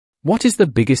What is the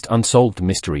biggest unsolved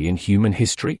mystery in human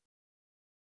history?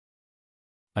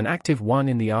 An active one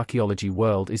in the archaeology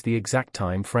world is the exact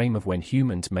time frame of when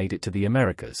humans made it to the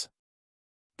Americas.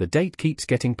 The date keeps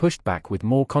getting pushed back with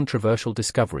more controversial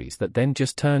discoveries that then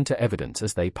just turn to evidence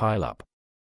as they pile up.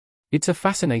 It's a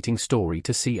fascinating story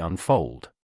to see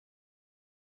unfold.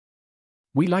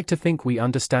 We like to think we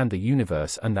understand the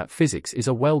universe and that physics is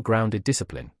a well-grounded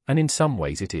discipline, and in some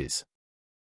ways it is.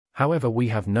 However, we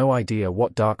have no idea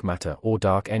what dark matter or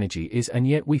dark energy is, and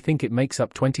yet we think it makes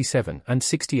up 27 and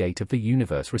 68 of the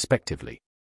universe respectively.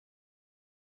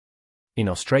 In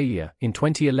Australia, in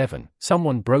 2011,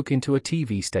 someone broke into a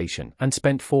TV station and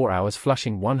spent 4 hours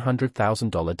flushing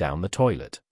 $100,000 down the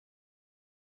toilet.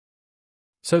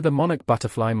 So the monarch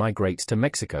butterfly migrates to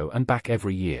Mexico and back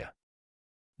every year.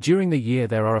 During the year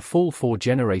there are a full 4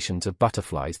 generations of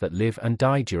butterflies that live and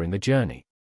die during the journey.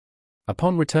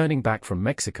 Upon returning back from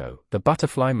Mexico, the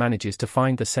butterfly manages to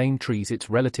find the same trees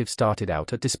its relatives started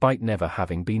out at despite never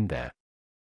having been there.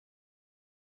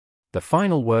 The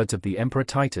final words of the Emperor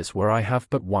Titus were, "I have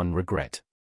but one regret."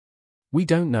 We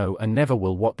don't know and never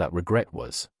will what that regret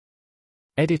was.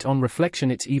 Edit on reflection,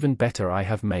 it's even better, "I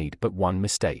have made but one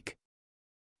mistake."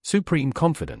 Supreme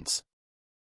confidence.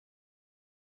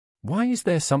 Why is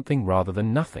there something rather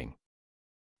than nothing?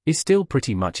 Is still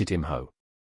pretty much it imho.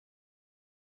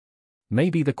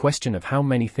 Maybe the question of how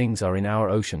many things are in our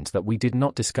oceans that we did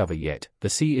not discover yet. The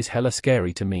sea is hella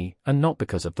scary to me, and not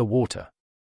because of the water.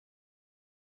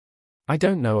 I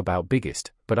don't know about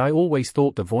biggest, but I always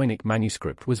thought the Voynich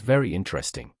manuscript was very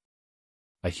interesting.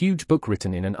 A huge book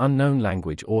written in an unknown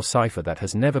language or cipher that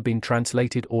has never been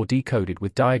translated or decoded,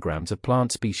 with diagrams of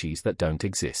plant species that don't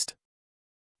exist.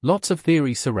 Lots of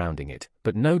theories surrounding it,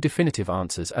 but no definitive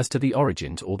answers as to the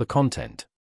origins or the content.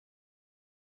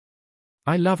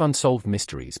 I love unsolved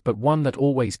mysteries, but one that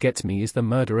always gets me is the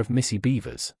murder of Missy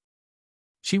Beavers.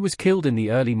 She was killed in the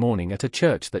early morning at a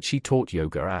church that she taught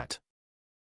yoga at.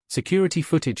 Security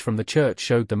footage from the church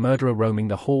showed the murderer roaming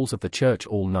the halls of the church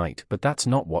all night, but that's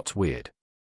not what's weird.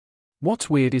 What's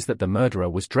weird is that the murderer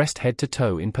was dressed head to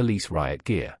toe in police riot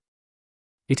gear.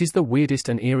 It is the weirdest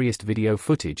and eeriest video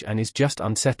footage and is just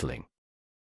unsettling.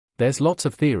 There's lots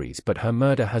of theories, but her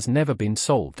murder has never been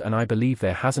solved, and I believe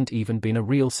there hasn't even been a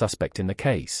real suspect in the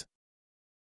case.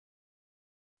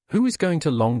 Who is going to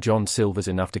Long John Silver's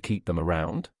enough to keep them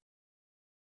around?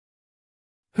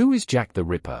 Who is Jack the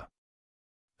Ripper?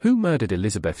 Who murdered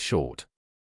Elizabeth Short?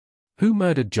 Who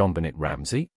murdered JonBenet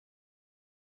Ramsey?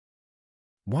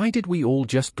 Why did we all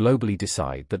just globally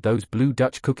decide that those blue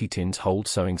Dutch cookie tins hold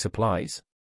sewing supplies?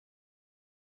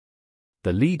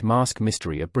 The lead mask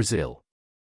mystery of Brazil.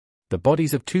 The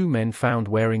bodies of 2 men found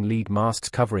wearing lead masks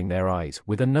covering their eyes,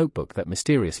 with a notebook that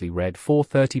mysteriously read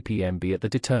 4:30 p.m. be at the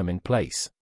determined place.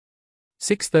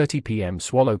 6:30 p.m.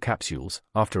 swallow capsules,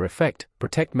 after effect,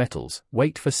 protect metals,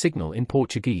 wait for signal in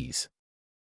Portuguese.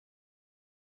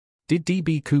 Did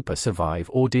D.B. Cooper survive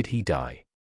or did he die?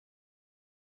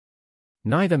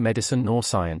 Neither medicine nor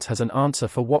science has an answer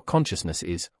for what consciousness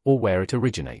is, or where it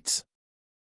originates.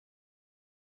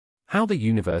 How the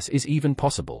universe is even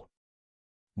possible.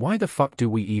 Why the fuck do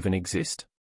we even exist?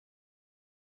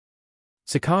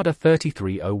 Cicada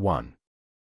 3301.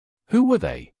 Who were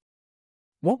they?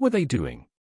 What were they doing?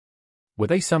 Were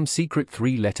they some secret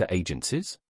 3-letter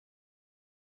agencies?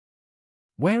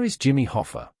 Where is Jimmy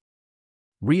Hoffa?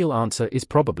 Real answer is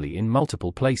probably in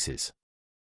multiple places.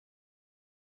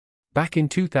 Back in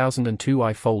 2002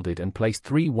 I folded and placed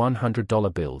 3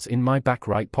 $100 bills in my back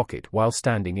right pocket while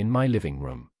standing in my living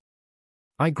room.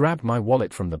 I grabbed my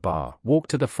wallet from the bar,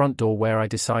 walked to the front door where I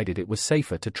decided it was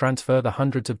safer to transfer the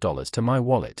hundreds of dollars to my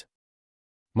wallet.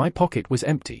 My pocket was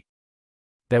empty.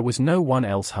 There was no one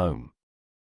else home.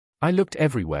 I looked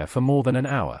everywhere for more than an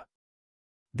hour.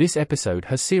 This episode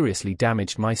has seriously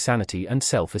damaged my sanity and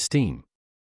self-esteem.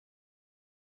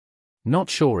 Not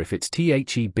sure if it's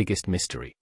the biggest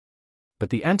mystery. But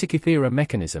the Antikythera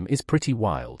mechanism is pretty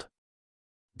wild.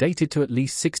 Dated to at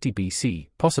least 60 BC,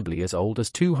 possibly as old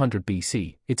as 200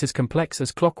 BC, it's as complex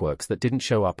as clockworks that didn't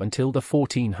show up until the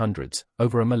 1400s,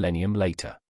 over a millennium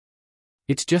later.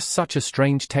 It's just such a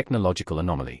strange technological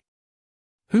anomaly.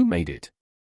 Who made it?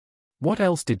 What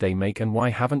else did they make, and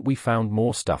why haven't we found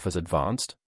more stuff as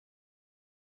advanced?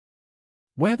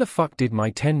 Where the fuck did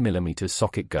my 10mm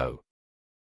socket go?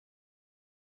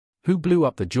 Who blew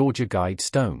up the Georgia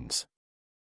Guidestones?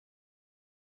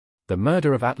 The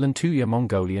murder of Atlantuya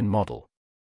Mongolian model.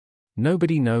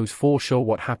 Nobody knows for sure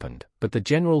what happened, but the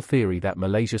general theory that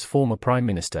Malaysia's former prime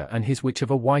minister and his witch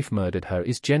of a wife murdered her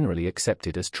is generally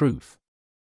accepted as truth.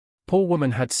 Poor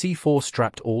woman had C4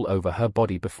 strapped all over her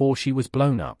body before she was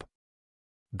blown up.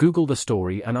 Google the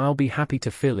story and I'll be happy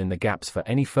to fill in the gaps for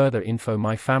any further info.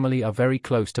 My family are very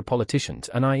close to politicians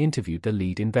and I interviewed the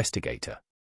lead investigator.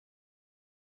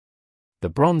 The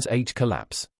Bronze Age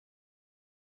collapse.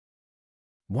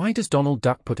 Why does Donald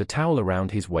Duck put a towel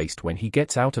around his waist when he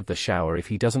gets out of the shower if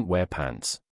he doesn't wear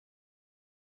pants?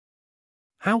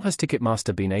 How has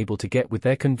Ticketmaster been able to get with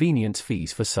their convenience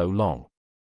fees for so long?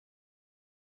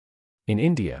 In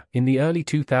India, in the early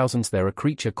 2000s there a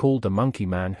creature called the Monkey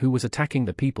Man who was attacking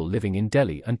the people living in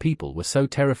Delhi, and people were so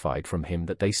terrified from him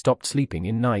that they stopped sleeping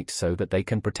in night so that they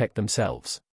can protect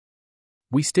themselves.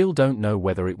 We still don't know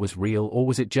whether it was real or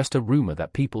was it just a rumor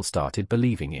that people started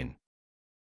believing in.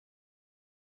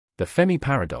 The Fermi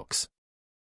paradox.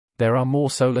 There are more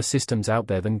solar systems out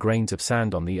there than grains of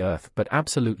sand on the Earth, but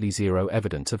absolutely zero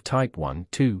evidence of type 1,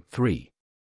 2, 3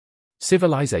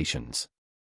 civilizations.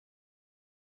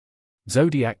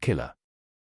 Zodiac Killer.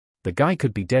 The guy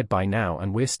could be dead by now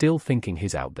and we're still thinking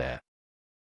he's out there.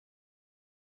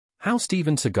 How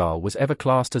Steven Seagal was ever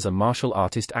classed as a martial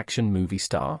artist action movie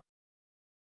star?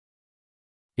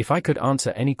 If I could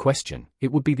answer any question,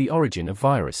 it would be the origin of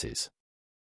viruses.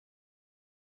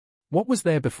 What was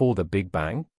there before the Big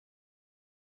Bang?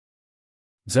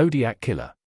 Zodiac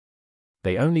Killer.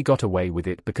 They only got away with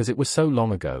it because it was so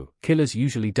long ago. Killers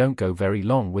usually don't go very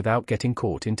long without getting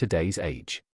caught in today's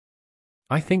age.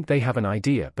 I think they have an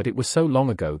idea, but it was so long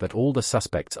ago that all the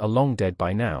suspects are long dead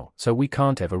by now, so we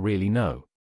can't ever really know.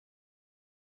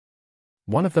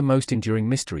 One of the most enduring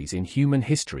mysteries in human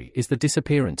history is the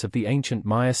disappearance of the ancient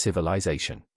Maya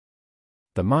civilization.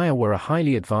 The Maya were a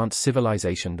highly advanced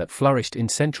civilization that flourished in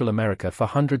Central America for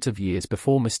hundreds of years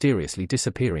before mysteriously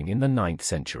disappearing in the 9th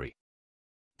century.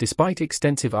 Despite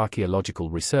extensive archaeological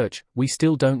research, we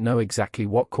still don't know exactly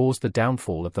what caused the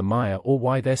downfall of the Maya or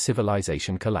why their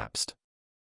civilization collapsed.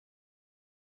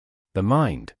 The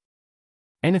mind.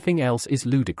 Anything else is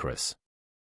ludicrous.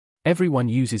 Everyone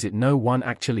uses it, no one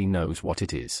actually knows what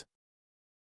it is.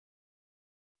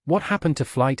 What happened to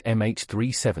Flight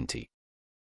MH370?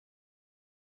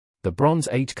 The Bronze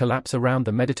Age collapse around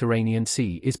the Mediterranean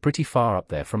Sea is pretty far up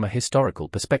there from a historical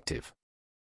perspective.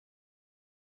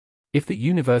 If the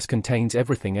universe contains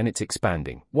everything and it's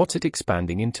expanding, what's it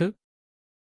expanding into?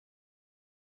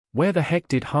 Where the heck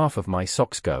did half of my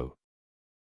socks go?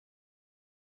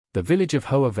 The village of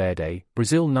Hoa Verde,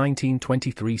 Brazil,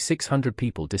 1923. 600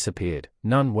 people disappeared,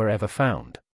 none were ever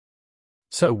found.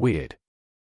 So weird.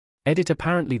 Edit.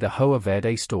 Apparently the Hoa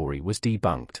Verde story was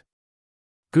debunked.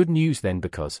 Good news then,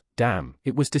 because, damn,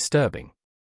 it was disturbing.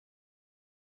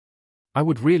 I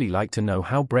would really like to know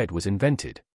how bread was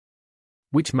invented.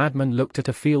 Which madman looked at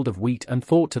a field of wheat and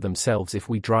thought to themselves, if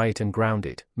we dry it and ground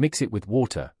it, mix it with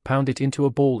water, pound it into a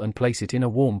ball and place it in a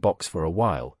warm box for a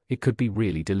while, it could be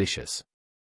really delicious.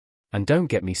 And don't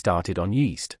get me started on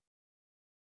yeast.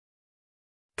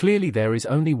 Clearly there is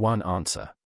only one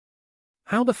answer.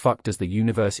 How the fuck does the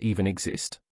universe even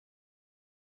exist?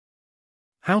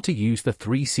 How to use the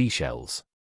 3 seashells.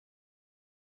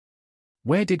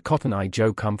 Where did Cotton Eye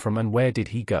Joe come from and where did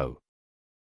he go?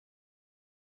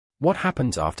 What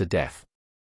happens after death?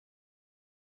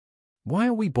 Why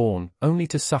are we born, only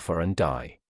to suffer and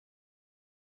die?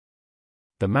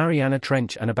 The Mariana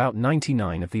Trench and about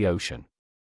 99 of the ocean.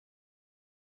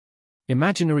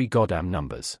 Imaginary goddamn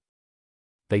numbers.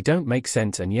 They don't make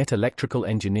sense, and yet electrical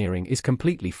engineering is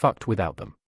completely fucked without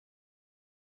them.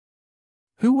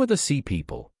 Who were the Sea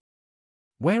People?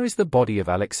 Where is the body of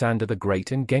Alexander the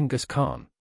Great and Genghis Khan?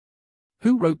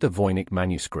 Who wrote the Voynich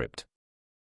manuscript?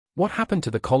 What happened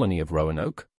to the colony of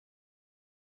Roanoke?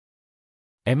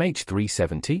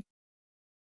 MH370?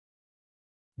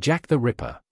 Jack the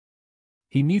Ripper.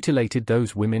 He mutilated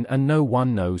those women and no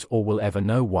one knows or will ever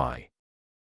know why.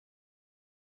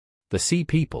 The Sea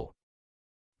People.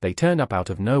 They turned up out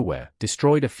of nowhere,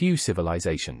 destroyed a few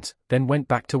civilizations, then went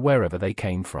back to wherever they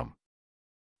came from.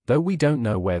 Though we don't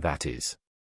know where that is.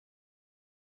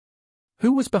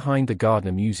 Who was behind the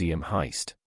Gardner Museum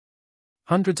heist?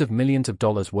 Hundreds of millions of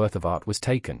dollars worth of art was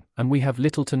taken, and we have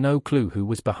little to no clue who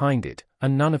was behind it,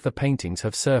 and none of the paintings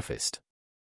have surfaced.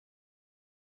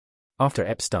 After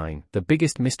Epstein, the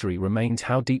biggest mystery remains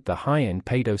how deep the high-end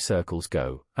pedo circles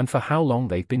go, and for how long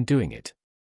they've been doing it.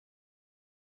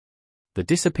 The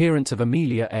disappearance of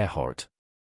Amelia Earhart.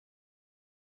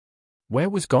 Where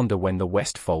was Gonda when the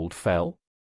West Fold fell?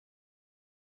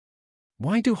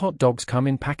 Why do hot dogs come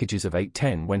in packages of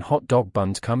 8-10 when hot dog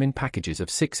buns come in packages of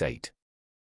 6-8?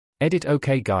 Edit.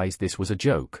 Okay guys, this was a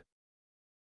joke.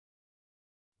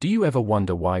 Do you ever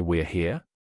wonder why we're here?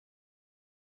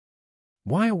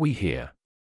 Why are we here?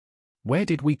 Where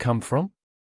did we come from?